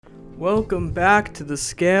Welcome back to the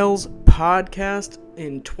Scales podcast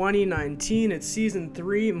in 2019. It's season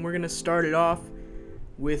 3, and we're going to start it off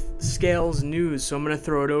with Scales news. So I'm going to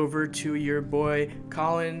throw it over to your boy,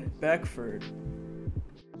 Colin Beckford.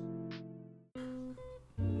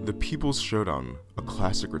 The People's Showdown, a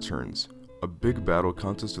classic returns. A big battle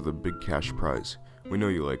contest with a big cash prize. We know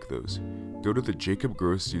you like those. Go to the Jacob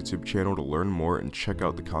Gross YouTube channel to learn more and check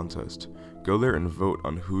out the contest. Go there and vote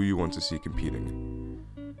on who you want to see competing.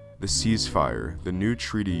 The Ceasefire, the new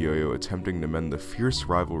treaty yo-yo attempting to mend the fierce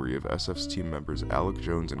rivalry of SF's team members Alec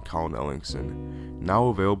Jones and Colin Ellingson, now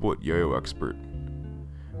available at Yo-Yo Expert.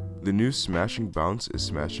 The new Smashing Bounce is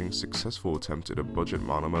Smashing's successful attempt at a budget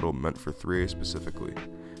monometal meant for 3A specifically.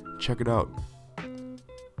 Check it out.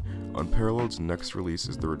 Unparalleled's next release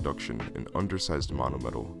is the Reduction, an undersized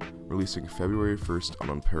monometal, releasing February 1st on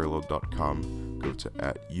unparalleled.com. Go to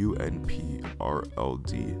 @UNPRLD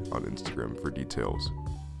on Instagram for details.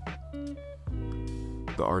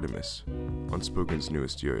 The Artemis, Unspoken's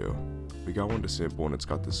newest yo-yo. We got one to sample and it's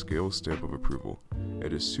got the Scales stamp of approval.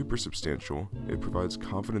 It is super substantial, it provides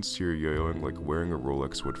confidence to your yo-yoing like wearing a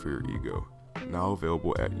Rolex would for your ego. Now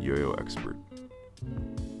available at Yo-Yo Expert.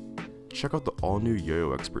 Check out the all-new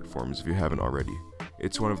Yo-Yo Expert forums if you haven't already.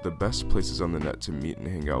 It's one of the best places on the net to meet and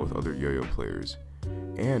hang out with other yo-yo players.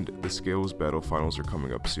 And the Scales Battle Finals are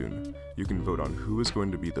coming up soon. You can vote on who is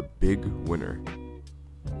going to be the big winner.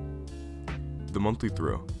 The Monthly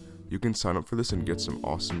Throw. You can sign up for this and get some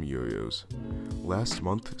awesome yo-yos. Last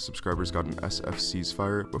month, subscribers got an SF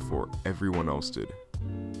Ceasefire before everyone else did.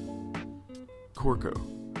 Corco.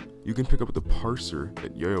 You can pick up the Parser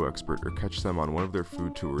at Yo-Yo Expert or catch them on one of their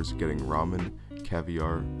food tours getting ramen,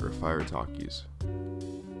 caviar, or fire takis.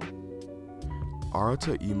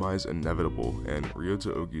 Arata Imai's Inevitable and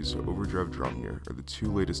Ryota Ogi's Overdrive Drumner are the two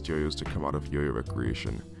latest yo-yos to come out of Yo-Yo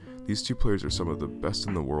Recreation. These two players are some of the best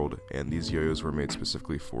in the world, and these yo-yos were made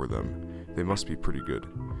specifically for them. They must be pretty good.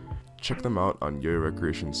 Check them out on Yo-Yo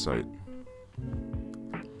Recreation's site.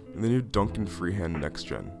 And the new Duncan Freehand Next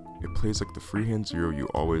Gen. It plays like the Freehand Zero you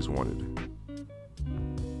always wanted.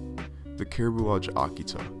 The Caribou Lodge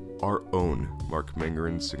Akita, our own Mark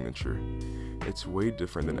Mangarin's signature. It's way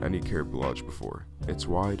different than any Caribou Lodge before. It's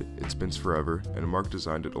wide, it spins forever, and Mark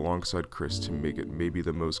designed it alongside Chris to make it maybe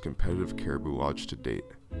the most competitive Caribou Lodge to date.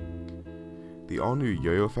 The all-new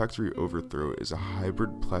Yo-Yo Factory Overthrow is a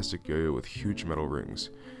hybrid plastic yo-yo with huge metal rings.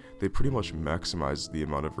 They pretty much maximize the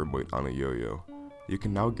amount of room weight on a yo-yo. You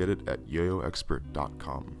can now get it at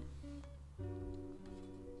yoyoexpert.com.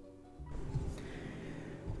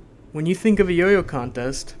 When you think of a yo-yo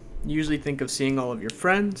contest, you usually think of seeing all of your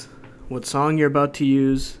friends, what song you're about to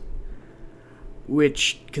use,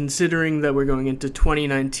 which, considering that we're going into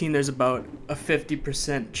 2019, there's about a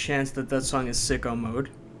 50% chance that that song is sicko mode.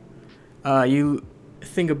 You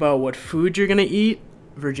think about what food you're going to eat.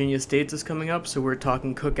 Virginia States is coming up, so we're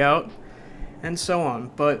talking cookout, and so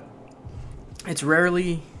on. But it's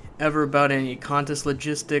rarely ever about any contest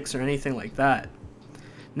logistics or anything like that.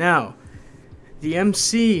 Now, the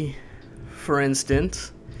MC, for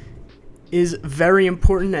instance, is very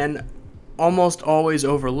important and almost always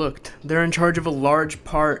overlooked. They're in charge of a large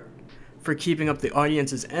part for keeping up the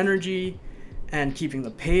audience's energy and keeping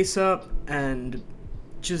the pace up and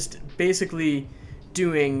just basically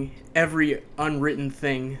doing every unwritten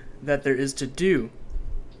thing that there is to do.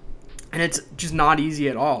 And it's just not easy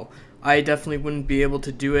at all. I definitely wouldn't be able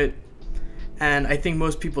to do it, and I think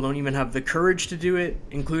most people don't even have the courage to do it,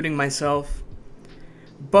 including myself.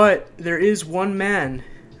 But there is one man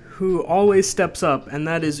who always steps up, and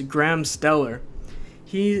that is Graham Stellar.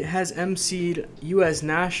 He has emceed U.S.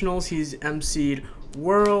 Nationals, he's emceed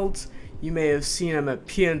Worlds, you may have seen him at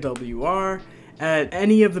PNWR. At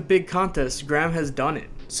any of the big contests, Graham has done it.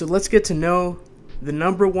 So let's get to know the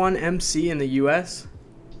number one MC in the U.S.,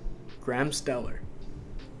 Graham Stellar.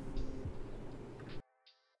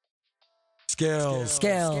 Scales.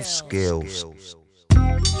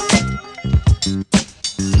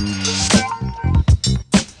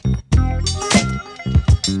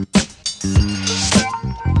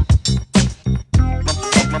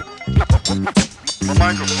 My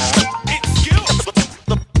microphone. It's skills.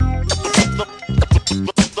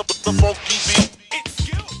 The funky beat. It's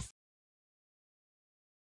skills.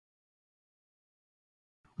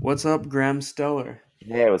 What's up, Graham Stellar?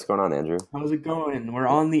 Hey, what's going on, Andrew? How's it going? We're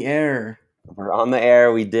on the air. We're on the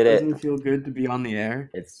air. We did Doesn't it. it feel good to be on the air?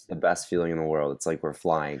 It's the best feeling in the world. It's like we're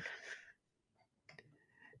flying.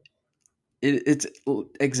 It's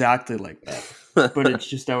exactly like that, but it's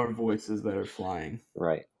just our voices that are flying.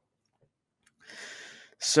 Right.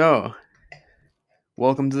 So,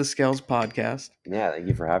 welcome to the Scales podcast. Yeah, thank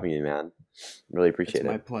you for having me, man. Really It's appreciate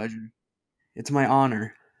my it. pleasure. It's my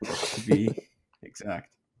honor to be exact.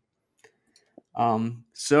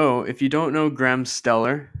 So if you don't know Graham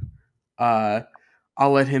Stellar, uh,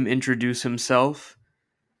 I'll let him introduce himself.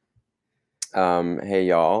 Hey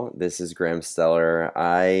y'all, this is Graham Stellar.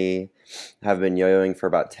 I have been yo-yoing for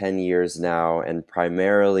about 10 years now and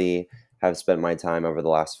primarily have spent my time over the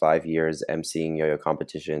last 5 years emceeing yo-yo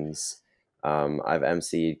competitions. I've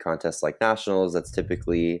emceed contests like nationals. That's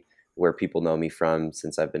typically where people know me from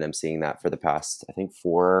since I've been emceeing that for the past, I think,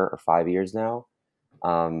 4 or 5 years now.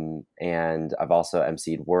 And I've also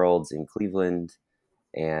emceed worlds in Cleveland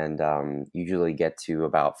and usually get to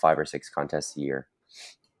about 5 or 6 contests a year.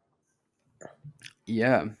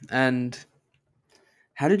 Yeah, and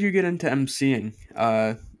how did you get into emceeing?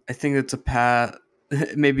 I think it's a path,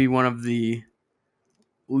 maybe one of the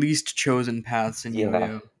least chosen paths in Yeah,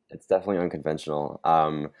 yo-yo. it's definitely unconventional.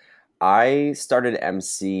 I started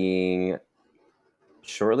emceeing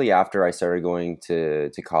shortly after I started going to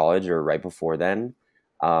college, or right before then.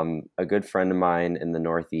 A good friend of mine in the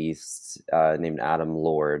Northeast, named Adam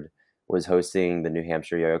Lord, was hosting the New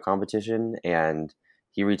Hampshire Yo-Yo competition, and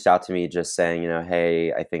he reached out to me just saying,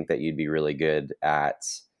 hey, I think that you'd be really good at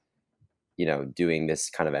doing this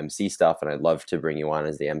kind of MC stuff, and I'd love to bring you on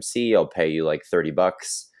as the MC. I'll pay you like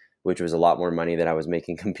 $30, which was a lot more money than I was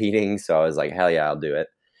making competing. So I was like, hell yeah, I'll do it.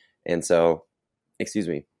 And so, excuse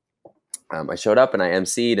me, I showed up and I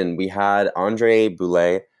MC'd, and we had Andre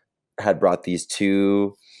Boulet had brought these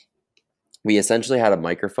two. We essentially had a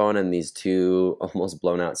microphone and these two almost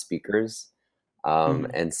blown out speakers. Mhm.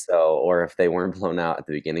 And so, or if they weren't blown out at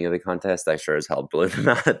the beginning of the contest, I sure as hell blew them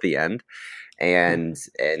out at the end. And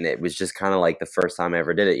it was just kind of like the first time I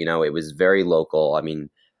ever did it. It was very local. I mean,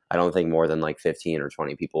 I don't think more than like 15 or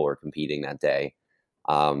 20 people were competing that day.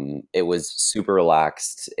 It was super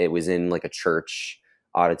relaxed. It was in like a church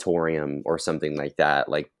auditorium or something like that,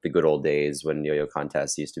 like the good old days when yo-yo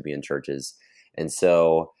contests used to be in churches. And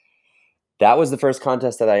so that was the first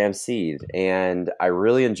contest that I emceed, and I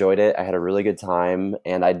really enjoyed it. I had a really good time,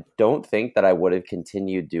 and I don't think that I would have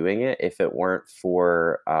continued doing it if it weren't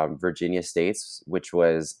for Virginia States, which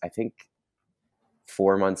was, I think,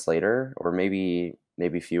 4 months later, or maybe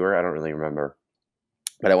fewer. I don't really remember.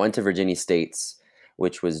 But I went to Virginia States,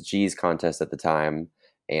 which was G's contest at the time,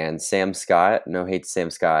 and Sam Scott, no hate to Sam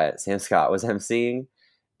Scott was emceeing,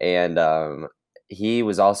 and he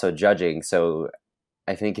was also judging. So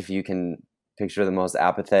I think if you can picture the most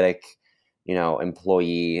apathetic,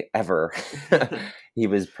 employee ever, he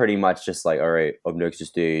was pretty much just like, all right, up next to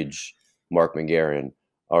stage, Mark McGarren.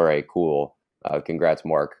 All right, cool. Congrats,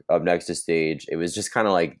 Mark. Up next to stage. It was just kind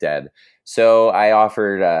of like dead. So I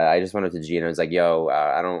offered, I just went up to G and I was like, yo,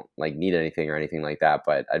 I don't like need anything or anything like that,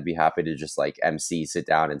 but I'd be happy to just like MC, sit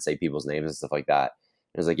down and say people's names and stuff like that.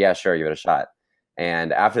 And he was like, yeah, sure, give it a shot.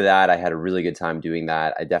 And after that, I had a really good time doing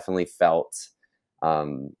that. I definitely felt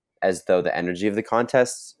as though the energy of the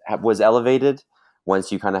contest was elevated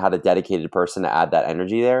once you kind of had a dedicated person to add that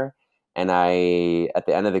energy there. And I, at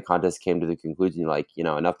the end of the contest, came to the conclusion, like,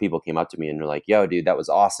 enough people came up to me and were like, yo, dude, that was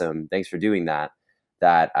awesome. Thanks for doing that.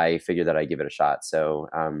 That I figured that I'd give it a shot. So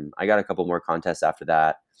I got a couple more contests after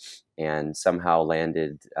that and somehow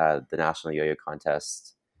landed the National Yo-Yo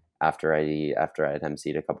Contest after I had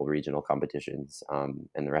emceed a couple regional competitions. And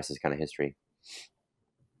the rest is kind of history.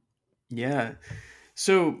 Yeah.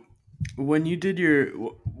 So when you did your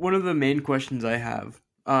one of the main questions I have,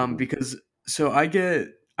 Mhm. because so I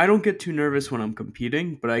don't get too nervous when I'm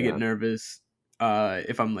competing, but I get Yeah, nervous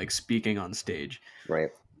if I'm like speaking on stage. right.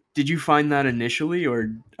 Did you find that initially, or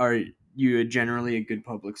are you generally a good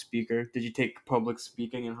public speaker? Did you take public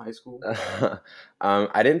speaking in high school?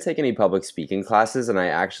 I didn't take any public speaking classes, and I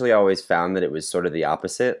actually always found that it was sort of the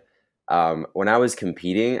opposite. When I was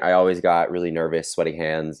competing, I always got really nervous, sweaty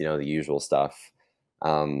hands, the usual stuff.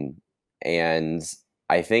 Um, and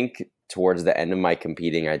I think towards the end of my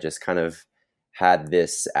competing, I just kind of had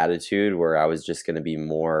this attitude where I was just going to be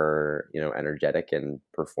more, energetic and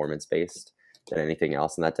performance based than anything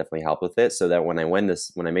else, and that definitely helped with it. So that when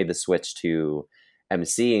I made the switch to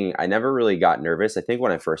emceeing, I never really got nervous. I think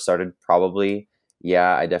when I first started, probably,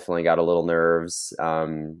 yeah, I definitely got a little nerves,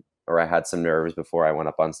 or I had some nerves before I went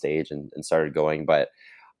up on stage and started going. But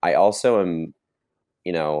I also am,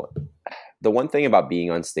 you know, the one thing about being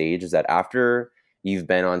on stage is that after you've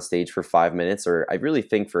been on stage for 5 minutes, or I really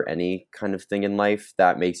think for any kind of thing in life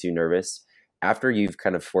that makes you nervous, after you've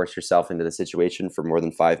kind of forced yourself into the situation for more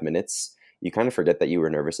than 5 minutes, you kind of forget that you were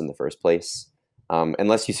nervous in the first place.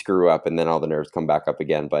 Unless you screw up and then all the nerves come back up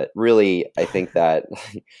again. But really, I think that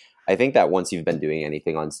I think that once you've been doing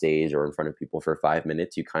anything on stage or in front of people for 5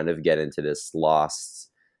 minutes, you kind of get into this lost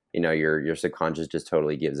your subconscious just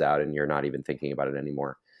totally gives out and you're not even thinking about it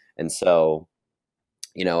anymore. And so,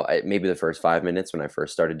 maybe the first 5 minutes when I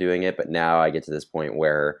first started doing it, but now I get to this point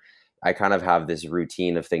where I kind of have this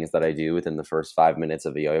routine of things that I do within the first 5 minutes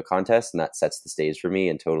of a yo-yo contest, and that sets the stage for me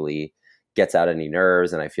and totally gets out any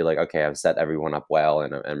nerves. And I feel like, okay, I've set everyone up well,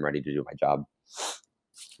 and I'm ready to do my job.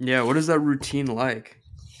 Yeah, what is that routine like?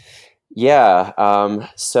 Yeah.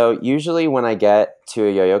 So usually when I get to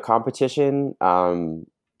a yo-yo competition,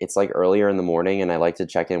 it's like earlier in the morning, and I like to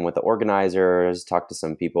check in with the organizers, talk to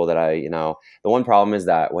some people that the one problem is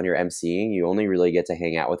that when you're emceeing, you only really get to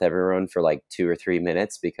hang out with everyone for like 2 or 3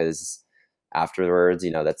 minutes, because afterwards,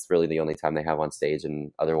 that's really the only time they have on stage.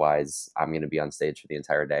 And otherwise I'm going to be on stage for the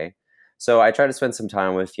entire day. So I try to spend some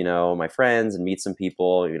time with, my friends and meet some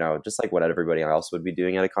people, just like what everybody else would be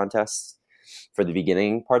doing at a contest for the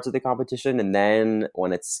beginning parts of the competition. And then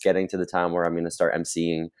when it's getting to the time where I'm going to start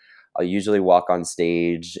emceeing, I'll usually walk on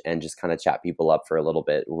stage and just kind of chat people up for a little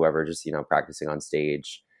bit, whoever just, practicing on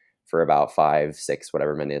stage for about 5, 6,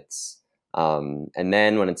 whatever minutes. And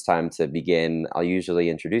then when it's time to begin, I'll usually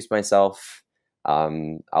introduce myself.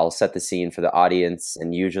 I'll set the scene for the audience.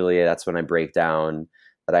 And usually that's when I break down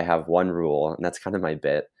that I have one rule. And that's kind of my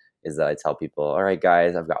bit, is that I tell people, all right,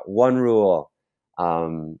 guys, I've got one rule.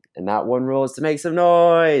 And that one rule is to make some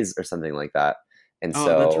noise or something like that. And Oh,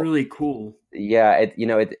 so that's really cool. yeah,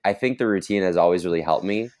 I think the routine has always really helped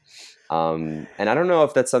me. And I don't know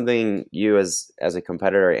if that's something you as a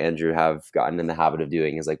competitor, Andrew, have gotten in the habit of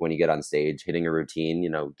doing, is like when you get on stage, hitting a routine,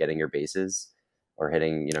 getting your bases, or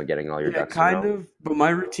hitting, getting all your Yeah, ducks in a kind row. of. But my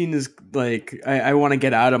routine is like I want to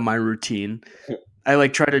get out of my routine. I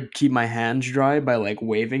like try to keep my hands dry by like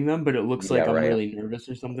waving them, but it looks Yeah, like I'm right. really nervous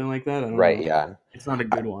or something like that. I don't Right, know. yeah. It's not a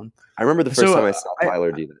I, good one. I remember the first time So I saw I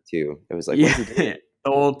Tyler do that too. It was like, what is yeah, he doing?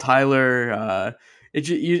 the old Tyler.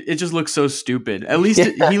 It just looks so stupid. At least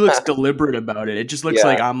he looks deliberate about it. It just looks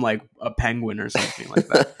like Yeah. I'm like a penguin or something like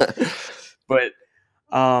that. But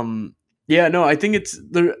yeah, no, I think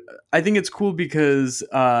it's cool because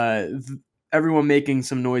everyone making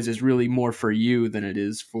some noise is really more for you than it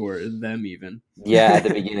is for them even. Yeah, at the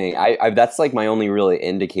beginning, I that's like my only really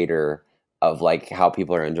indicator of like how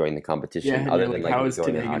people are enjoying the Yeah, competition, and other you're than like, like how me is going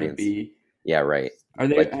in today the gonna audience. be? Yeah, right. Are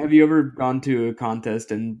they? Like, Have you ever gone to a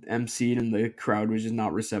contest and emceed and the crowd was just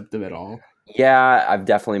not receptive at all? yeah, I've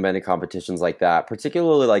definitely been to competitions like that,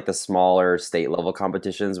 particularly like the smaller state level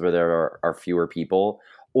competitions where there are fewer people,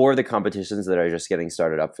 or the competitions that are just getting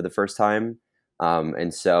started up for the first time.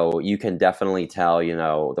 And so you can definitely tell,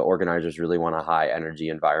 the organizers really want a high energy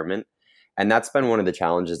environment. And that's been one of the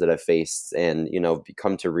challenges that I've faced and,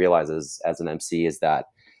 come to realize as an MC, is that,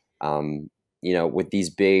 um, with these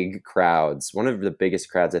big crowds, one of the biggest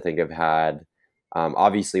crowds I think I've had,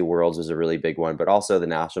 obviously, Worlds was a really big one, but also the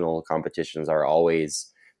national competitions are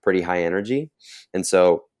always pretty high energy. And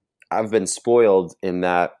so I've been spoiled in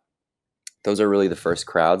that those are really the first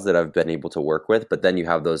crowds that I've been able to work with. But then you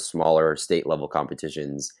have those smaller state level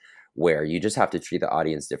competitions where you just have to treat the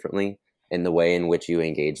audience differently. And the way in which you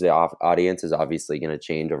engage the audience is obviously going to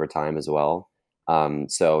change over time as well.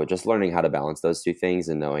 So just learning how to balance those two things,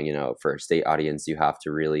 and knowing, for a state audience, you have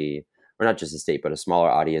to really, or not just a state, but a smaller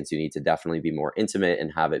audience, you need to definitely be more intimate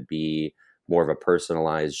and have it be more of a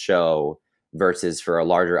personalized show, versus for a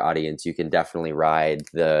larger audience, you can definitely ride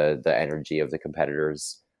the energy of the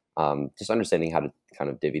competitors. Just understanding how to kind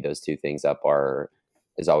of divvy those two things up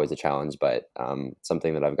is always a challenge, but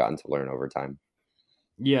something that I've gotten to learn over time.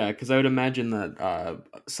 Yeah, because I would imagine that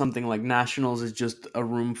something like nationals is just a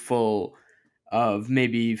room full of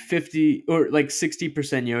maybe 50 or like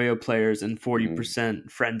 60% yo-yo players and Mhm.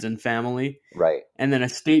 40% friends and family, Right, and then a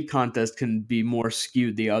state contest can be more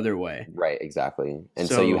skewed the other way. right, exactly. And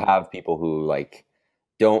so you So have people who like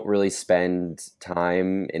don't really spend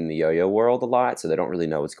time in the yo-yo world a lot, so they don't really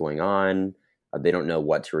know what's going on. They don't know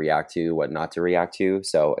what to react to, what not to react to.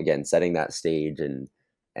 So again, setting that stage and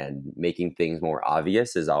making things more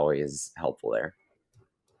obvious is always helpful there.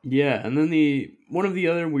 yeah, and then the one of the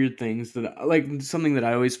other weird things that like something that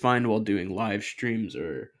I always find while doing live streams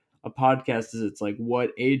or a podcast is it's like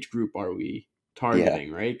what age group are we Yeah,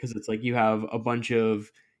 targeting, right? Because it's like you have a bunch of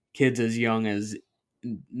kids as young as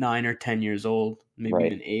 9 or 10 years old, maybe right.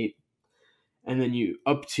 even 8, and then you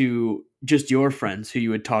up to just your friends who you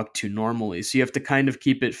would talk to normally. So you have to kind of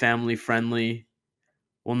keep it family friendly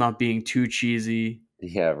while not being too cheesy,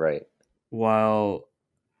 Yeah, right. while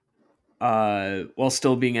while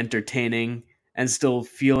still being entertaining and still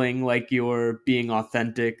feeling like you're being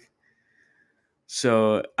authentic.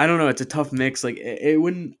 So I don't know. It's a tough mix. Like it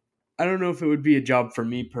wouldn't. I don't know if it would be a job for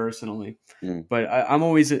me personally, Mm, but I'm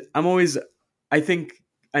always. I think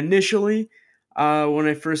initially When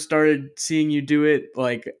I first started seeing you do it,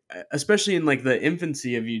 like especially in like the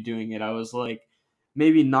infancy of you doing it, I was like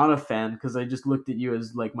maybe not a fan because I just looked at you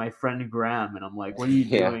as like my friend Graham, and I'm like, what are you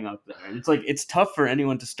Yeah, doing up there? And it's like it's tough for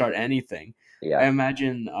anyone to start anything. I yeah.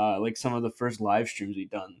 imagine like some of the first live streams we've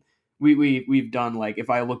done. We've done like if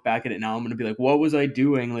I look back at it now, I'm gonna be like, what was I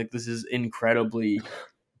doing? Like this is incredibly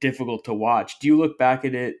difficult to watch. Do you look back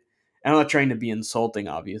at it? I'm not trying to be insulting,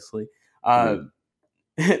 obviously. Uh,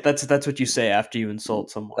 Mhm. that's what you say after you insult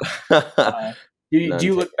someone. Uh, do None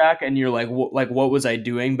you taken. look back and you're like, like what was I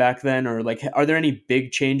doing back then, or like are there any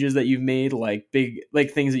big changes that you've made, like big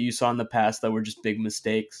like things that you saw in the past that were just big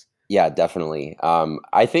mistakes? Yeah, definitely.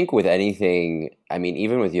 I think with anything, I mean,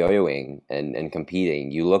 even with yo-yoing and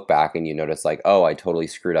competing, you look back and you notice like, oh, I totally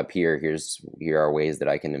screwed up here. Here are ways that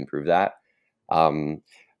I can improve that. Um,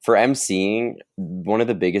 for emceeing, one of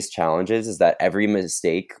the biggest challenges is that every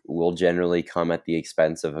mistake will generally come at the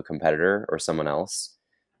expense of a competitor or someone else,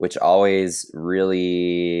 which always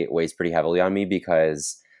really weighs pretty heavily on me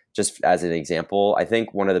because just as an example, I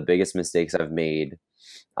think one of the biggest mistakes I've made,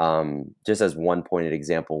 just as one pointed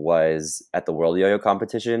example, was at the World Yo-Yo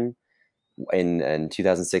competition in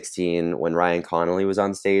 2016 when Ryan Connolly was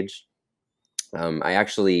on stage.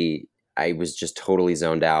 I was just totally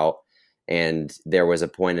zoned out, and there was a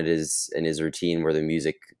point in his routine where the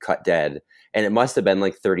music cut dead, and it must have been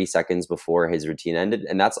like 30 seconds before his routine ended,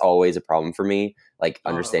 and that's always a problem for me, like Oh,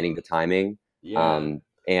 understanding the timing, yeah.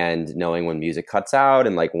 and knowing when music cuts out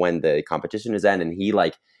and like when the competition is end. And he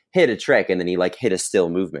like hit a trick, and then he like hit a still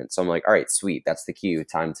movement, so I'm like, all right, sweet, that's the cue,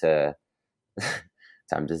 time to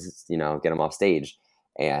time to get him off stage.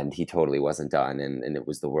 And he totally wasn't done, and it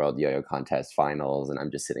was the World Yo-Yo Contest finals, and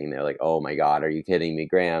I'm just sitting there like, oh my god, are you kidding me,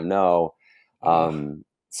 Graham? No. Oh,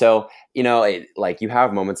 So like you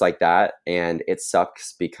have moments like that, and it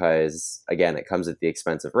sucks because again, it comes at the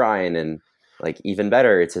expense of Ryan, and like even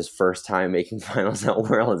better, it's his first time making finals at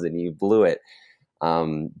Worlds, and you blew it.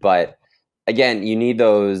 But again, you need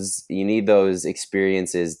those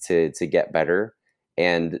experiences to get better.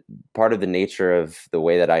 And part of the nature of the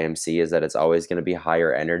way that IMC is that it's always going to be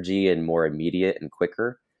higher energy and more immediate and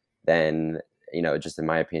quicker than, just in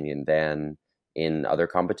my opinion, than in other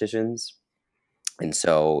competitions. And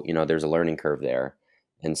so, there's a learning curve there.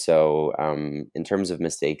 And so, in terms of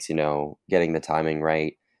mistakes, getting the timing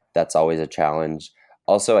right, that's always a challenge.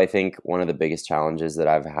 Also, I think one of the biggest challenges that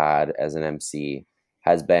I've had as an MC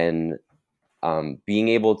has been, being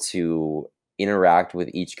able to interact with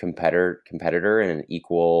each competitor in an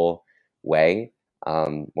equal way.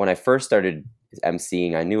 When I first started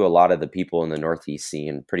emceeing, I knew a lot of the people in the Northeast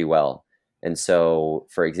scene pretty well, and so,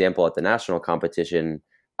 for example, at the national competition,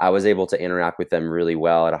 I was able to interact with them really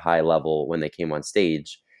well at a high level when they came on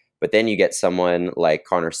stage. But then you get someone like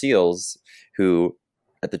Connor Seals, who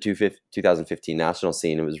at the 2015 national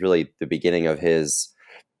scene, it was really the beginning of his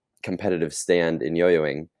competitive stand in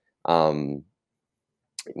yo-yoing. Um,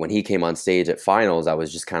 when he came on stage at finals, I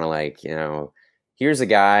was just kind of like, here's a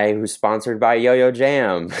guy who's sponsored by Yo-Yo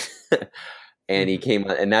Jam, and he came,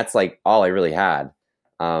 and that's like all I really had.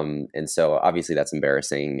 And so obviously that's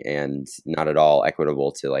embarrassing and not at all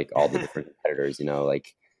equitable to like all the different competitors.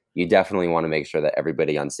 Like you definitely want to make sure that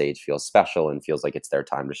everybody on stage feels special and feels like it's their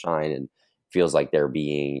time to shine and feels like they're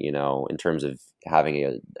being, in terms of having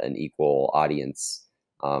an equal audience.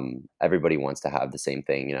 Everybody wants to have the same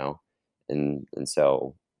thing, and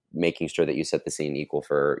so making sure that you set the scene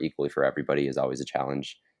equally for everybody is always a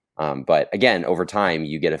challenge. But again, over time,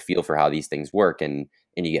 you get a feel for how these things work, and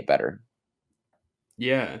you get better.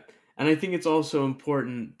 yeah. And I think it's also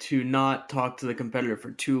important to not talk to the competitor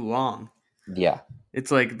for too long. Yeah,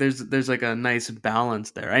 It's like there's like a nice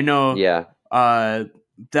balance there. I know yeah, uh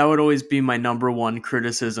that would always be my number one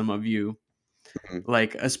criticism of you, mhm.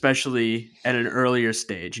 like especially at an earlier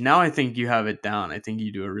stage. Now I think you have it down. I think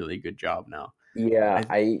you do a really good job now. Yeah.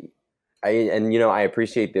 I And I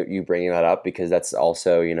appreciate that you bringing that up because that's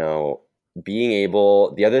also being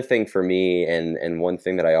able. The other thing for me, and one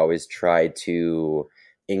thing that I always try to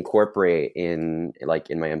incorporate in like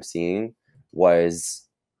in my emceeing was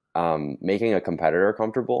making a competitor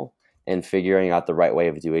comfortable and figuring out the right way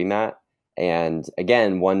of doing that. And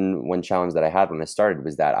again, one challenge that I had when I started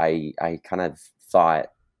was that I kind of thought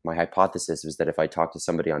my hypothesis was that if I talked to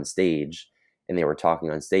somebody on stage and they were talking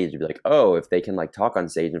on stage, it'd be like, oh, if they can like talk on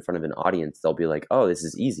stage in front of an audience, they'll be like, oh, this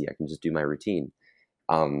is easy. I can just do my routine.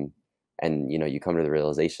 Um, and you come to the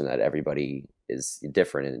realization that everybody is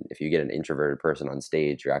different. And if you get an introverted person on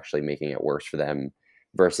stage, you're actually making it worse for them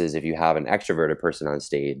versus if you have an extroverted person on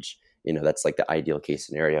stage, that's like the ideal case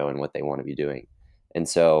scenario and what they want to be doing. And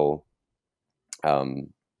so,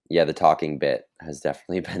 yeah, the talking bit has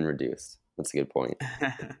definitely been reduced. That's a good point.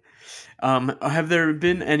 Have there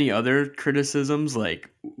been any other criticisms, like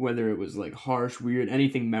whether it was like harsh, weird,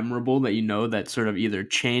 anything memorable that you know that sort of either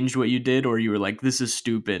changed what you did or you were like, this is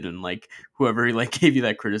stupid, and like whoever like gave you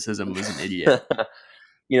that criticism was an idiot?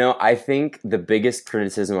 I think the biggest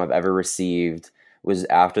criticism I've ever received was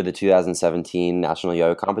after the 2017 National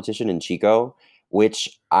Yo-Yo Competition in Chico,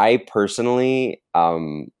 which I personally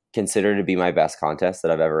consider to be my best contest that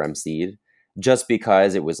I've ever emceed, just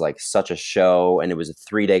because it was like such a show and it was a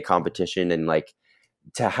 3-day competition, and like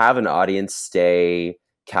to have an audience stay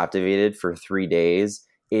captivated for 3 days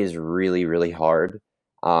is really, really hard.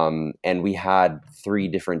 And we had 3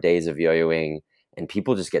 different days of yo-yoing, and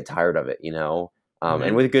people just get tired of it.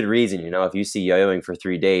 And with good reason. If you see yo-yoing for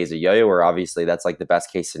 3 days, a yo-yoer, obviously that's like the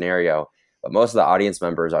best case scenario, but most of the audience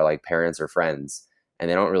members are like parents or friends, and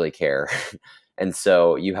they don't really care. And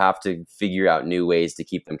so you have to figure out new ways to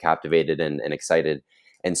keep them captivated and excited.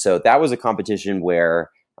 And so that was a competition where,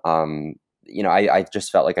 I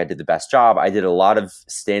just felt like I did the best job. I did a lot of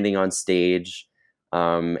standing on stage,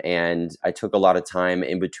 and I took a lot of time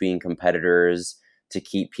in between competitors to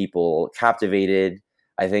keep people captivated.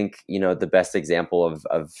 I think, the best example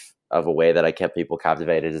of a way that I kept people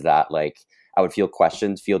captivated is that, like, I would field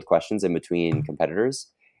questions in between competitors,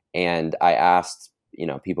 and I asked,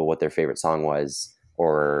 people what their favorite song was,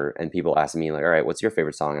 and people asked me like, all right, what's your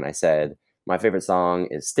favorite song? And I said, my favorite song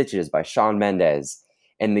is Stitches by Shawn Mendes.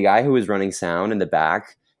 And the guy who was running sound in the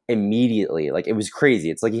back immediately, like, it was crazy.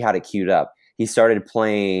 It's like he had it queued up. He started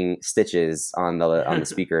playing Stitches on the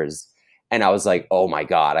speakers. And I was like, oh my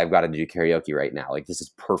God, I've got to do karaoke right now. Like, this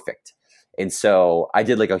is perfect. And so I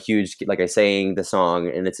did like a huge, like, I sang the song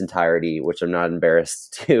in its entirety, which I'm not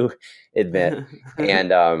embarrassed to admit.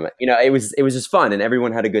 And, it was just fun, and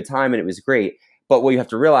everyone had a good time, and it was great. But what you have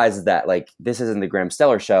to realize is that, like, this isn't the Graham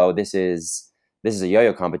Stellar show. This is a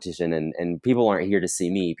yo-yo competition, and people aren't here to see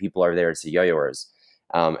me. People are there to see yo-yoers.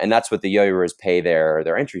 And that's what the yo-yoers pay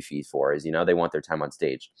their entry fee for, is, they want their time on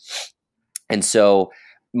stage. And so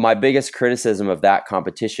my biggest criticism of that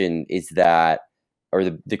competition is that, or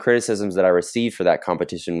the criticisms that I received for that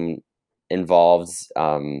competition involves,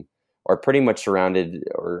 or pretty much surrounded,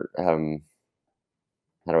 or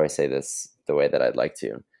how do I say this the way that I'd like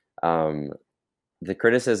to? The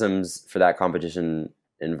criticisms for that competition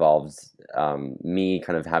involved me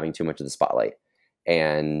kind of having too much of the spotlight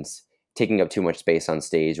and taking up too much space on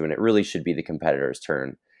stage when it really should be the competitor's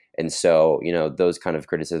turn. And so, those kind of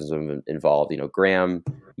criticisms involved, Graham,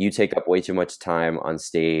 you take up way too much time on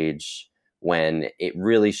stage when it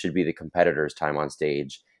really should be the competitor's time on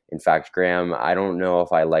stage. In fact, Graham, I don't know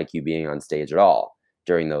if I like you being on stage at all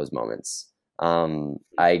during those moments.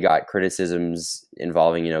 I got criticisms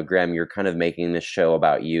involving, Graham, you're kind of making this show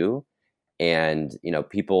about you. And,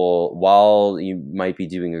 people, while you might be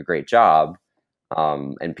doing a great job,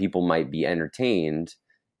 and people might be entertained,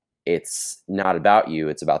 it's not about you,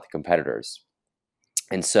 it's about the competitors.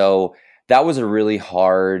 And so that was a really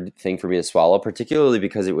hard thing for me to swallow, particularly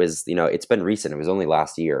because it was, it's been recent. It was only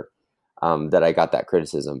last year that I got that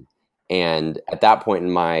criticism. And at that point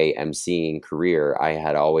in my emceeing career, I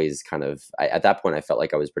had always at that point, I felt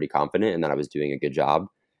like I was pretty confident and that I was doing a good job.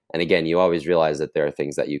 And again, you always realize that there are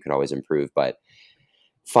things that you can always improve, but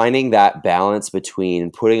finding that balance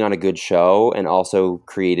between putting on a good show and also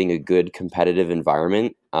creating a good competitive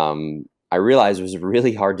environment, I realized was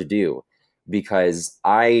really hard to do, because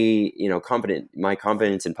my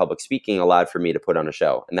confidence in public speaking allowed for me to put on a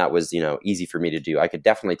show. And that was, easy for me to do. I could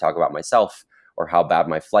definitely talk about myself or how bad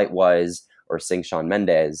my flight was or sing Shawn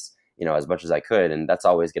Mendes, as much as I could. And that's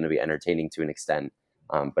always going to be entertaining to an extent.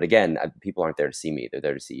 But again, people aren't there to see me. They're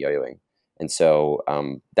there to see yo-yoing. And so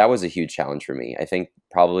that was a huge challenge for me. I think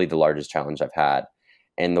probably the largest challenge I've had.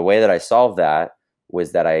 And the way that I solved that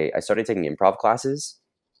was that I started taking improv classes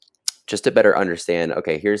just to better understand,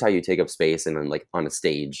 okay, here's how you take up space and then, like, on a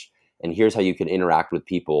stage, and here's how you can interact with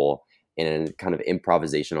people in a kind of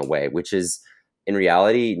improvisational way, which is in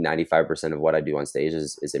reality 95% of what I do on stage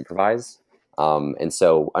is improvise. And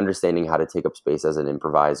so understanding how to take up space as an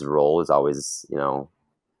improvised role is always,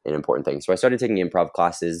 an important thing. So I started taking improv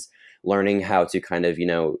classes, learning how to kind of,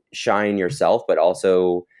 shine yourself, but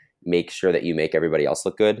also make sure that you make everybody else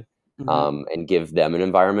look good, and give them an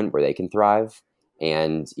environment where they can thrive.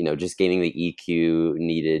 And, just gaining the EQ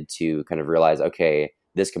needed to kind of realize, okay,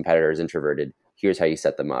 this competitor is introverted. Here's how you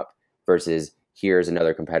set them up, versus here's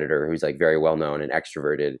another competitor who's like very well known and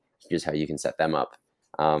extroverted. Here's how you can set them up.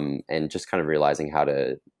 And just kind of realizing how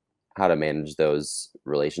to manage those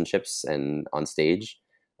relationships and on stage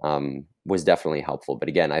was definitely helpful. But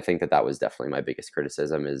again, I think that was definitely my biggest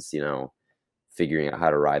criticism is, figuring out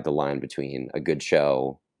how to ride the line between a good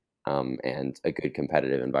show and a good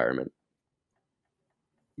competitive environment.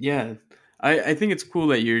 Yeah, I think it's cool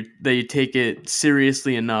that you take it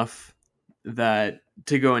seriously enough that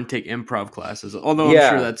to go and take improv classes. Although I'm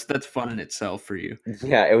sure Yeah, that's fun in itself for you.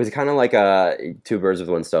 yeah, it was kind of like two birds with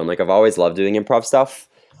one stone. Like I've always loved doing improv stuff,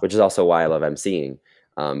 which is also why I love emceeing.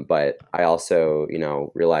 But I also,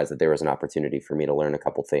 realized that there was an opportunity for me to learn a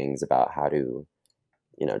couple things about how to,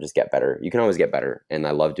 just get better. You can always get better, and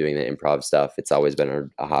I love doing the improv stuff. It's always been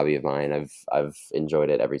a hobby of mine. I've enjoyed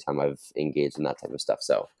it every time I've engaged in that type of stuff.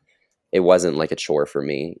 So it wasn't like a chore for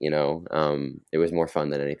me. It was more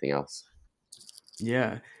fun than anything else.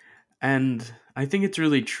 Yeah. And I think it's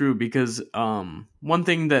really true because one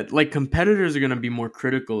thing that like competitors are going to be more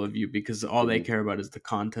critical of you because all they Mhm. care about is the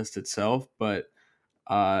contest itself. But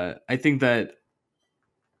I think that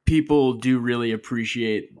people do really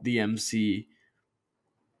appreciate the MC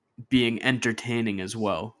being entertaining as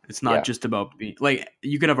well. It's not Yeah, just about being like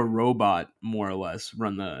you could have a robot more or less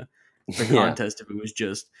run the yeah, contest if it was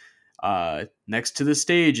just next to the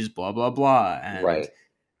stage is blah blah blah and right,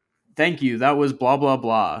 thank you that was blah blah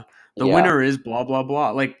blah the yeah, winner is blah blah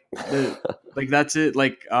blah like that's it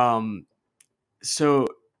so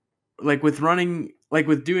like with running like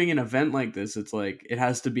with doing an event like this it's like it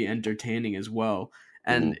has to be entertaining as well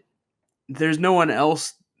hmm and there's no one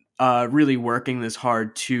else really working this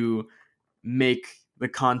hard to make the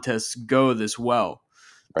contests go this well.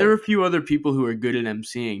 There are right, a few other people who are good at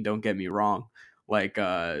emceeing, don't get me wrong. Like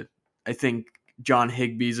I think John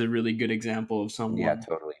Higby's a really good example of yeah, someone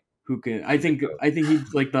totally. who can He's a goat. I think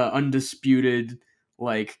he's like the undisputed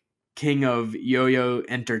like king of yo-yo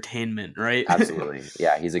entertainment, right? Absolutely,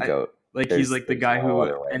 yeah, he's a I, goat. like he's There's like the there's guy no who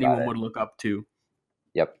other way about anyone it. would look up to.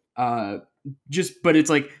 Yep. Uh just but it's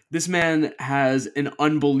like this man has an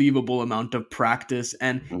unbelievable amount of practice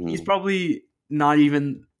and he's hmm probably not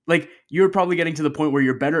even like you're probably getting to the point where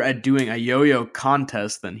you're better at doing a yo-yo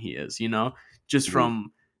contest than he is, just hmm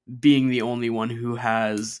from being the only one who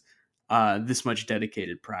has this much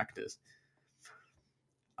dedicated practice.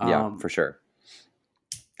 Yeah, um for sure.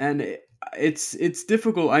 and it's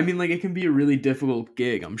difficult. I mean, like it can be a really difficult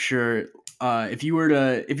gig. I'm sure if you were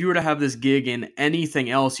to have this gig in anything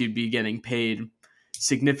else, you'd be getting paid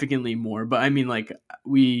significantly more. But I mean, like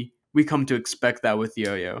we come to expect that with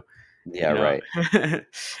yo-yo, Yeah, right.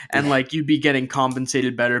 and like you'd be getting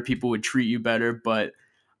compensated better. People would treat you better, but.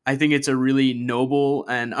 I think it's a really noble,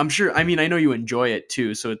 and I'm sure. I mean, I know you enjoy it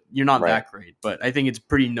too, so you're not Right. that great, but I think it's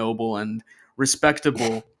pretty noble and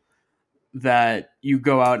respectable that you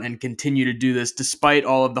go out and continue to do this despite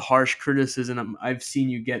all of the harsh criticism I've seen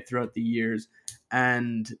you get throughout the years.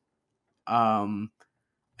 And um,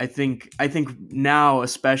 I think now,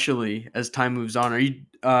 especially as time moves on,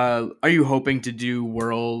 are you hoping to do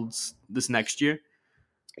Worlds this next year?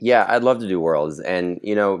 Yeah, I'd love to do Worlds, and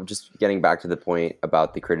just getting back to the point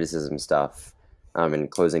about the criticism stuff, and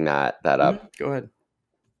closing that up. Go ahead.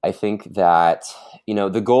 I think that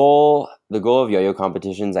the goal of yo-yo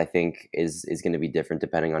competitions I think is going to be different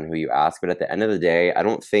depending on who you ask. But at the end of the day, I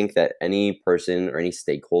don't think that any person or any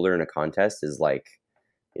stakeholder in a contest is like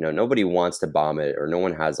nobody wants to bomb it, or no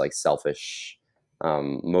one has like selfish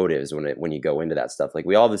motives when you go into that stuff. Like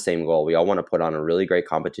we all have the same goal. We all want to put on a really great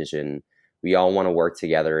competition. We all want to work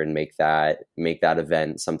together and make that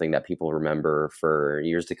event something that people remember for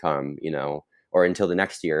years to come. Or until the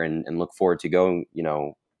next year, and look forward to going.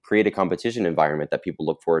 Create a competition environment that people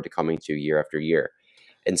look forward to coming to year after year.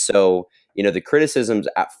 And so, the criticisms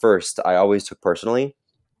at first I always took personally.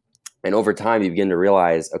 And over time you begin to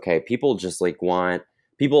realize, okay, people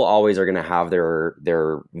always are going to have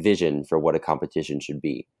their vision for what a competition should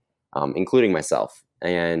be, including myself.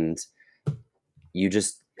 And you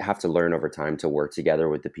just have to learn over time to work together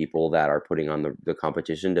with the people that are putting on the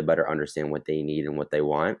competition to better understand what they need and what they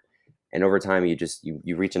want. And over time you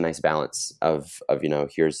reach a nice balance of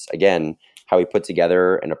here's again how we put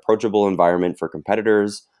together an approachable environment for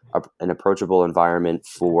competitors, an approachable environment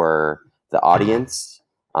for the audience,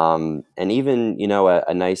 and even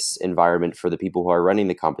a nice environment for the people who are running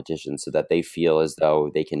the competition, so that they feel as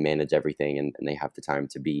though they can manage everything, and they have the time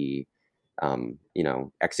to be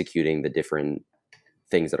executing the different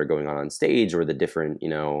things that are going on stage, or the different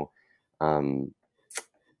um,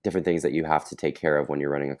 different things that you have to take care of when you're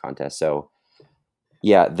running a contest. So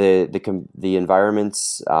yeah, the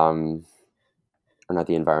environments, or not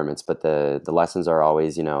the environments, but the lessons are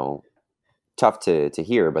always tough to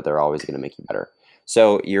hear, but they're always going to make you better.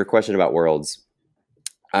 So your question about Worlds,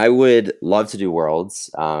 I would love to do Worlds.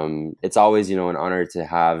 It's always an honor to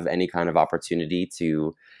have any kind of opportunity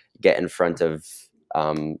to get in front of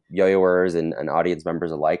yo-yoers and audience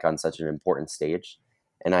members alike on such an important stage.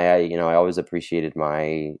 and I always appreciated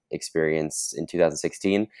my experience in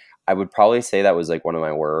 2016. I would probably say that was like one of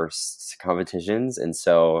my worst competitions, and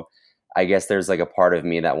so I guess there's like a part of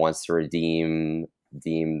me that wants to redeem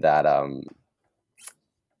that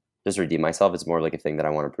just redeem myself. It's more like a thing that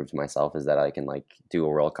I want to prove to myself is that I can like do a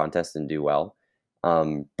world contest and do well.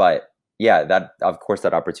 But yeah, that of course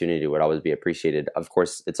that opportunity would always be appreciated. Of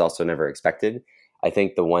course, it's also never expected. I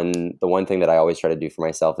think the one thing that I always try to do for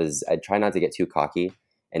myself is I try not to get too cocky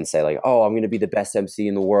and say like, oh, I'm going to be the best MC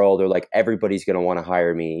in the world, or like everybody's going to want to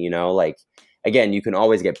hire me. Like again, you can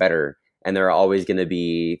always get better, and there are always going to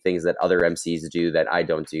be things that other MCs do that I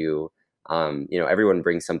don't do. Everyone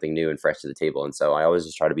brings something new and fresh to the table, and so I always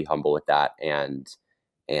just try to be humble with that and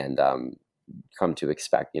come to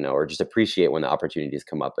expect, or just appreciate when the opportunities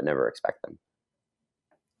come up, but never expect them.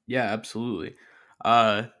 Yeah, absolutely.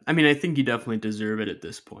 I mean, I think you definitely deserve it at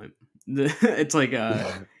this point. It's like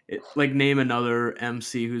like name another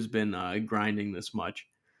MC who's been grinding this much.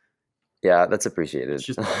 Yeah, that's It's appreciated.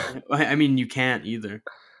 just, I mean, you can't either.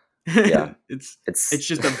 Yeah, it's it's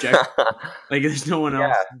just objective. Like there's no one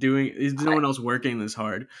else yeah. there's no one else working this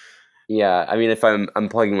hard. Yeah, I mean, if I'm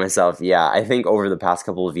plugging myself, yeah, I think over the past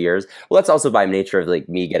couple of years, well, that's also by nature of like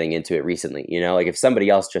me getting into it recently. Like if somebody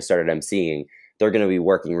else just started emceeing, they're going to be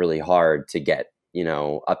working really hard to get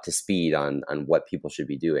up to speed on what people should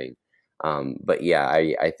be doing. But yeah,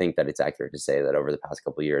 I think that it's accurate to say that over the past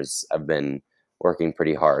couple of years, I've been working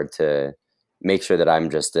pretty hard to make sure that I'm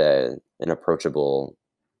just an approachable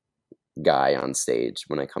guy on stage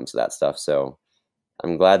when it comes to that stuff. So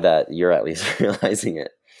I'm glad that you're at least realizing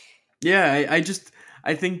it. Yeah,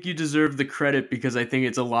 I think you deserve the credit because I think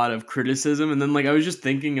it's a lot of criticism. And then like I was just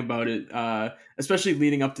thinking about it, especially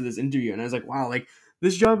leading up to this interview, and I was like, wow, like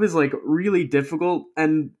this job is like really difficult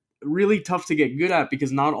and really tough to get good at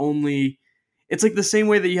because not only it's like the same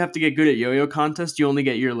way that you have to get good at yo-yo contest, you only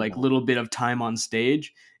get your like little bit of time on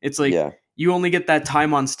stage. It's like Yeah. you only get that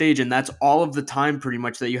time on stage and that's all of the time pretty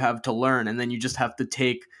much that you have to learn, and then you just have to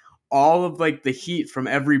take all of like the heat from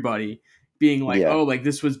everybody being like, Yeah. oh, like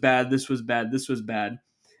this was bad, this was bad, this was bad.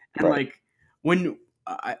 And Right. like when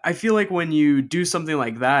I feel like when you do something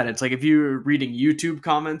like that, it's like if you're reading YouTube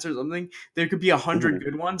comments or something, there could be 100 Mhm.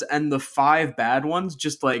 good ones and the 5 bad ones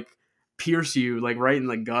just like pierce you like right in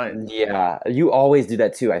the gut. Yeah, you always do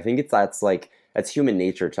that too. I think that's human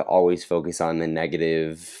nature to always focus on the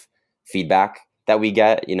negative feedback that we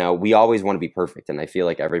get. We always want to be perfect, and I feel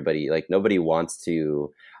like everybody, like nobody wants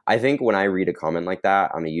to. I think when I read a comment like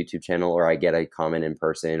that on a YouTube channel, or I get a comment in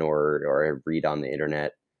person, or I read on the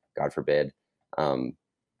internet, God forbid, um,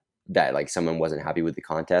 that like someone wasn't happy with the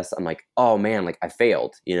contest, I'm like, oh man, like I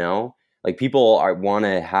failed. Like people are want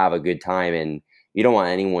to have a good time, and you don't want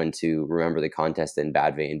anyone to remember the contest in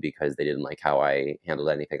bad vein because they didn't like how I handled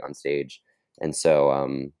anything on stage. And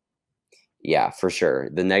so, yeah, for sure,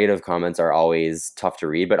 the negative comments are always tough to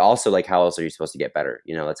read, but also like, how else are you supposed to get better?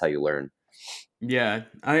 That's how you learn. Yeah,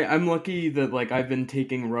 I'm lucky that like I've been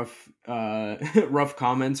taking rough rough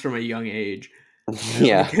comments from a young age. And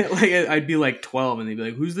like Yeah. like I'd be like 12 and they'd be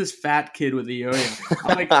like, "Who's this fat kid with the yo-yo?"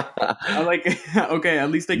 I'm like okay, at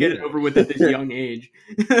least I get it over with at this young age.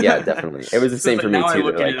 Yeah, definitely. It was the So same it's for like me now I too.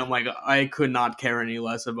 They're look at like, it, I'm like, I could not care any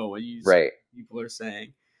less about what right. people are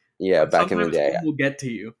saying. Yeah, But back in the sometimes day. people will get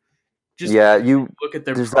to you. Just Yeah, look at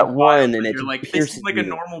their there's that profile one, and and it you're just like, they seem pierces like a you.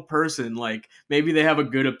 normal person. Like maybe they have a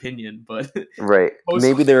good opinion, but Right. most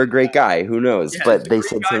Maybe they're a great guy. Who knows? yeah, it's But a they great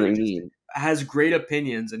said guy who something just mean. has great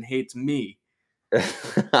opinions and hates me.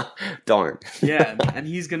 Darn. Yeah, and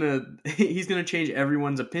he's gonna change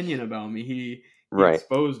everyone's opinion about me. He Right.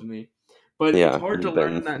 exposed me, but it's Yeah. hard to You've learn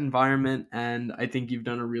been. in that environment, and I think you've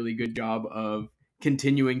done a really good job of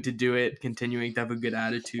continuing to do it, continuing to have a good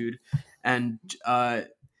attitude, and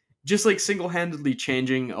just like single handedly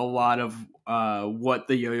changing a lot of what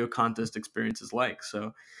the yo-yo contest experience is like.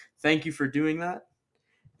 So, thank you for doing that.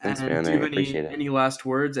 Thanks, And man. do I you have appreciate it. any last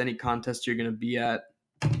words? Any contest you're gonna be at?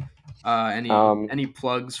 Um, Any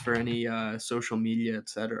plugs for any social media,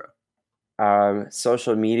 etc.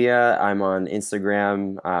 Social media. I'm on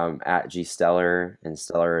Instagram at gstellar, and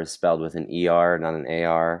stellar is spelled with an er, not an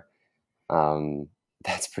ar.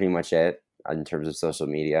 That's pretty much it in terms of social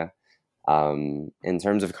media. In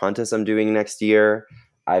terms of contests I'm doing next year,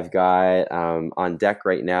 I've got on deck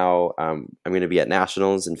right now. I'm going to be at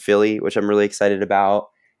Nationals in Philly, which I'm really excited about.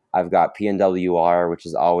 I've got PNWR, which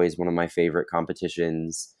is always one of my favorite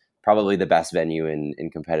competitions, probably the best venue in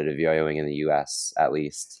competitive yo-yoing in the U.S. at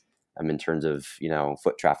least. In terms of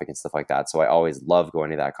foot traffic and stuff like that. So I always love going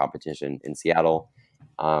to that competition in Seattle,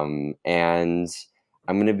 and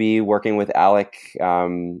I'm going to be working with Alec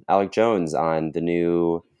Jones on the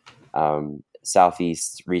new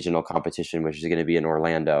Southeast regional competition, which is going to be in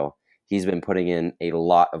Orlando. He's been putting in a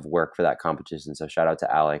lot of work for that competition. So shout out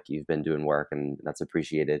to Alec. You've been doing work, and that's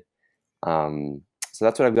appreciated. So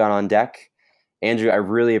that's what I've got on deck. Andrew, I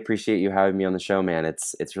really appreciate you having me on the show, man.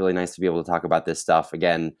 It's really nice to be able to talk about this stuff.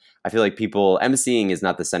 Again, I feel like emceeing is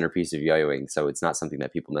not the centerpiece of yo-yoing, so it's not something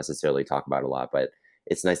that people necessarily talk about a lot, but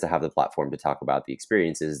it's nice to have the platform to talk about the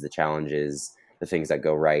experiences, the challenges, the things that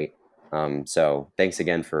go right. So thanks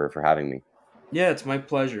again for having me. Yeah, it's my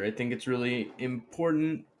pleasure. I think it's really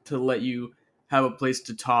important to let you have a place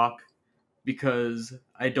to talk because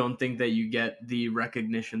I don't think that you get the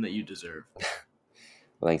recognition that you deserve.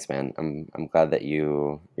 Well, thanks, man. I'm glad that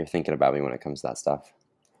you're thinking about me when it comes to that stuff.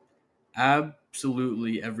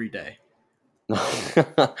 Absolutely every day.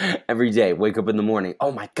 Every day, wake up in the morning.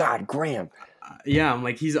 Oh my God, Graham. Yeah, I'm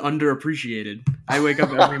like, he's underappreciated. I wake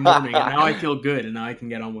up every morning, and now I feel good, and now I can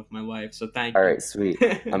get on with my life. So thank you. All right, sweet.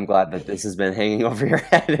 I'm glad that this has been hanging over your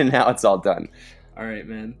head, and now it's all done. All right,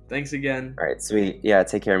 man. Thanks again. All right, sweet. Yeah,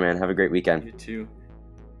 take care, man. Have a great weekend. You too.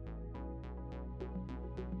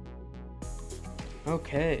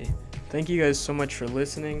 Okay. Thank you guys so much for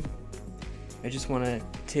listening. I just want to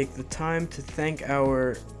take the time to thank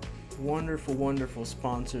our wonderful, wonderful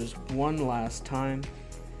sponsors one last time.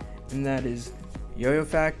 And that is Yo-Yo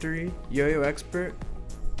Factory, Yo-Yo Expert,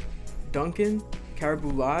 Duncan,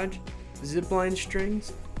 Caribou Lodge, Zipline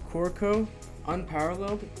Strings, Corco,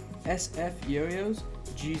 Unparalleled, SF Yo-Yos,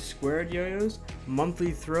 G Squared Yo-Yos,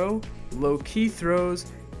 Monthly Throw, Low Key Throws,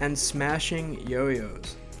 and Smashing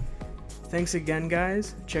Yo-Yos. Thanks again,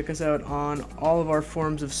 guys. Check us out on all of our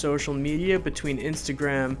forms of social media between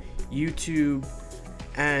Instagram, YouTube,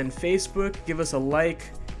 and Facebook. Give us a like,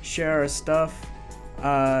 share our stuff.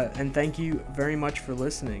 And thank you very much for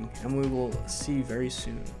listening, and we will see you very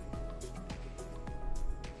soon.